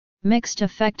Mixed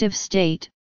affective state,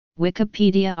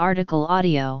 Wikipedia article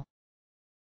audio.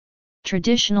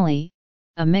 Traditionally,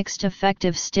 a mixed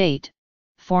affective state,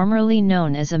 formerly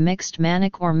known as a mixed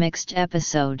manic or mixed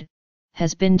episode,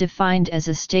 has been defined as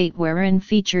a state wherein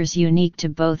features unique to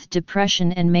both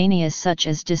depression and mania such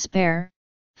as despair,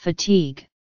 fatigue,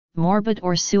 morbid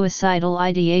or suicidal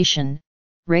ideation,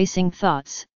 racing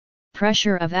thoughts,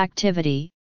 pressure of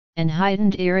activity, and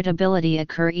heightened irritability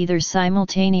occur either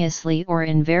simultaneously or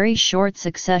in very short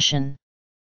succession.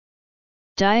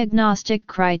 Diagnostic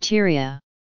criteria.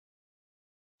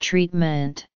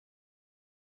 Treatment.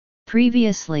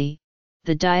 Previously,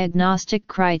 the diagnostic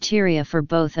criteria for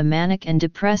both a manic and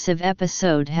depressive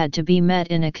episode had to be met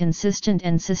in a consistent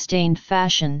and sustained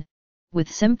fashion,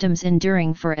 with symptoms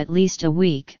enduring for at least a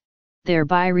week,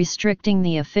 thereby restricting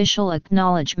the official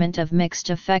acknowledgement of mixed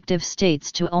affective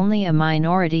states to only a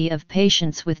minority of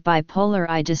patients with bipolar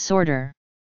I disorder.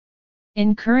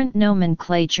 In current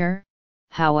nomenclature,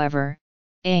 however,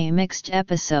 a mixed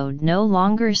episode no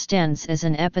longer stands as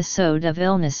an episode of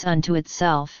illness unto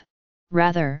itself.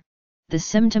 Rather, the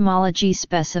symptomology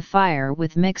specifier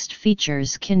with mixed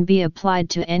features can be applied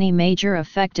to any major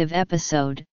affective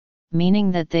episode,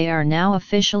 meaning that they are now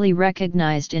officially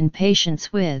recognized in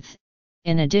patients with,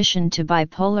 in addition to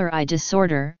bipolar I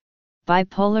disorder,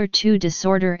 bipolar II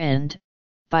disorder and,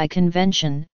 by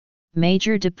convention,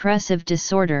 major depressive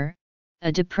disorder,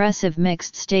 a depressive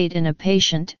mixed state in a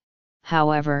patient.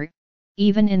 However,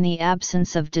 even in the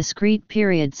absence of discrete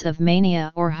periods of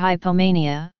mania or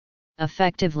hypomania,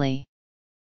 effectively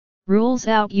rules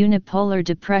out unipolar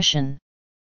depression.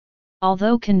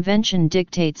 Although convention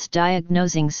dictates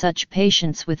diagnosing such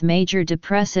patients with major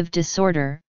depressive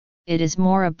disorder, it is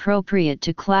more appropriate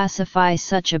to classify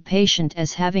such a patient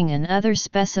as having an other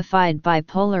specified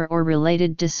bipolar or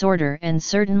related disorder and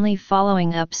certainly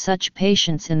following up such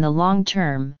patients in the long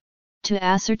term, to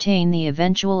ascertain the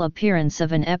eventual appearance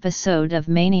of an episode of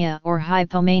mania or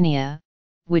hypomania,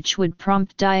 which would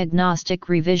prompt diagnostic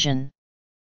revision.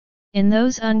 In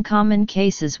those uncommon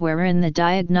cases wherein the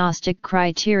diagnostic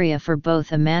criteria for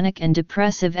both a manic and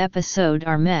depressive episode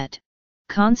are met,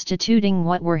 constituting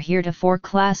what were heretofore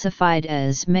classified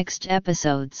as mixed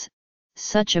episodes,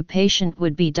 such a patient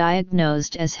would be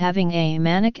diagnosed as having a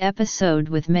manic episode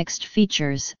with mixed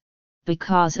features,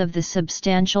 because of the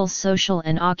substantial social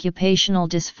and occupational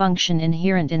dysfunction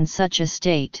inherent in such a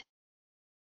state.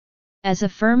 As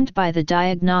affirmed by the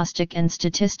Diagnostic and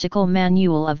Statistical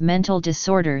Manual of Mental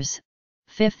Disorders,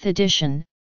 5th edition,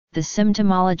 the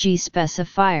symptomology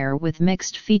specifier with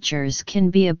mixed features can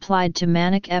be applied to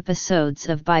manic episodes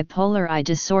of bipolar I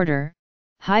disorder,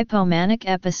 hypomanic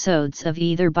episodes of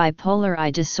either bipolar I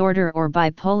disorder or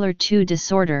bipolar II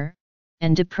disorder,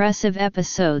 and depressive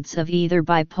episodes of either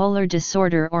bipolar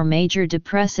disorder or major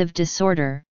depressive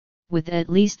disorder, with at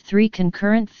least 3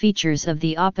 concurrent features of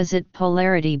the opposite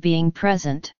polarity being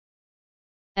present.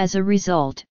 As a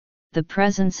result, the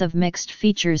presence of mixed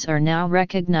features are now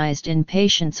recognized in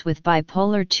patients with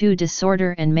bipolar II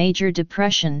disorder and major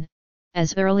depression,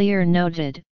 as earlier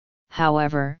noted.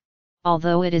 However,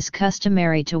 although it is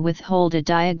customary to withhold a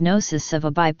diagnosis of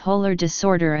a bipolar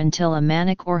disorder until a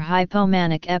manic or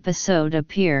hypomanic episode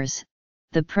appears,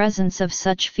 the presence of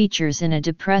such features in a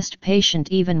depressed patient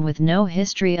even with no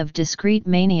history of discrete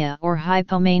mania or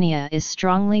hypomania is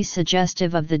strongly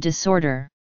suggestive of the disorder.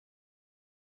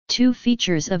 2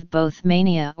 features of both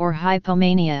mania or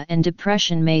hypomania and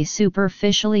depression may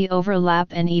superficially overlap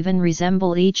and even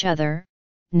resemble each other,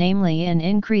 namely an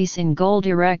increase in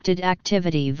goal-directed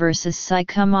activity versus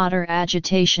psychomotor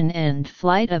agitation and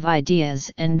flight of ideas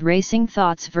and racing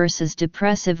thoughts versus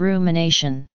depressive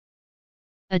rumination.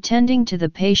 Attending to the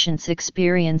patient's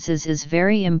experiences is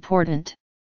very important.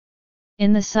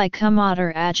 In the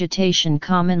psychomotor agitation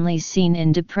commonly seen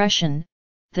in depression,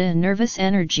 the nervous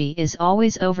energy is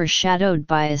always overshadowed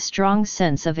by a strong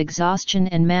sense of exhaustion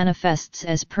and manifests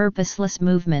as purposeless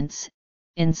movements.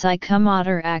 In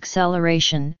psychomotor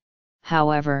acceleration,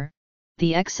 however,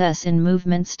 the excess in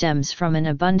movement stems from an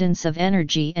abundance of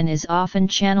energy and is often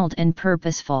channeled and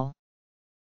purposeful.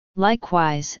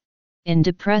 Likewise, in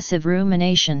depressive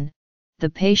rumination, the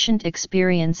patient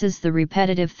experiences the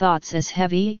repetitive thoughts as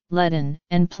heavy, leaden,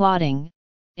 and plodding.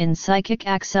 In psychic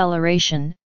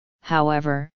acceleration,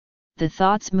 however, the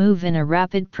thoughts move in a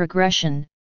rapid progression,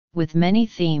 with many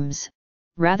themes,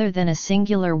 rather than a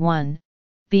singular one,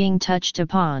 being touched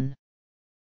upon.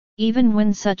 Even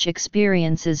when such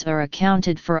experiences are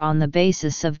accounted for on the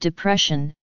basis of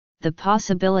depression, the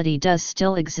possibility does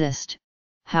still exist,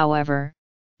 however,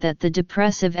 that the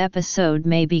depressive episode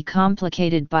may be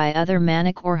complicated by other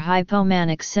manic or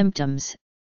hypomanic symptoms,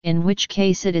 in which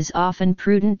case it is often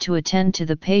prudent to attend to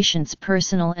the patient's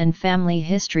personal and family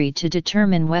history to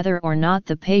determine whether or not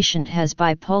the patient has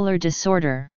bipolar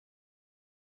disorder.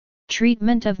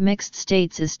 Treatment of mixed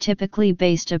states is typically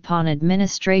based upon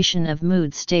administration of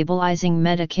mood-stabilizing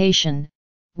medication,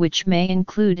 which may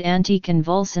include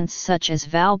anticonvulsants such as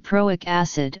valproic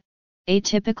acid,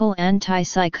 atypical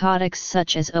antipsychotics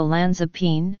such as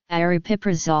olanzapine,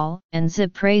 aripiprazole, and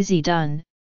ziprasidone,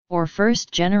 or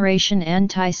first-generation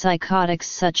antipsychotics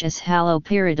such as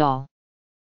haloperidol.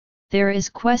 There is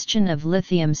question of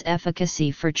lithium's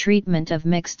efficacy for treatment of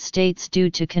mixed states due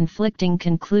to conflicting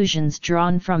conclusions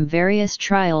drawn from various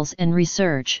trials and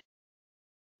research.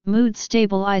 Mood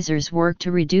stabilizers work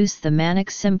to reduce the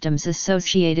manic symptoms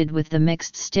associated with the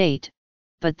mixed state,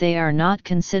 but they are not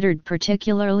considered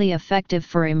particularly effective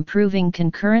for improving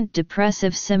concurrent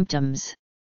depressive symptoms.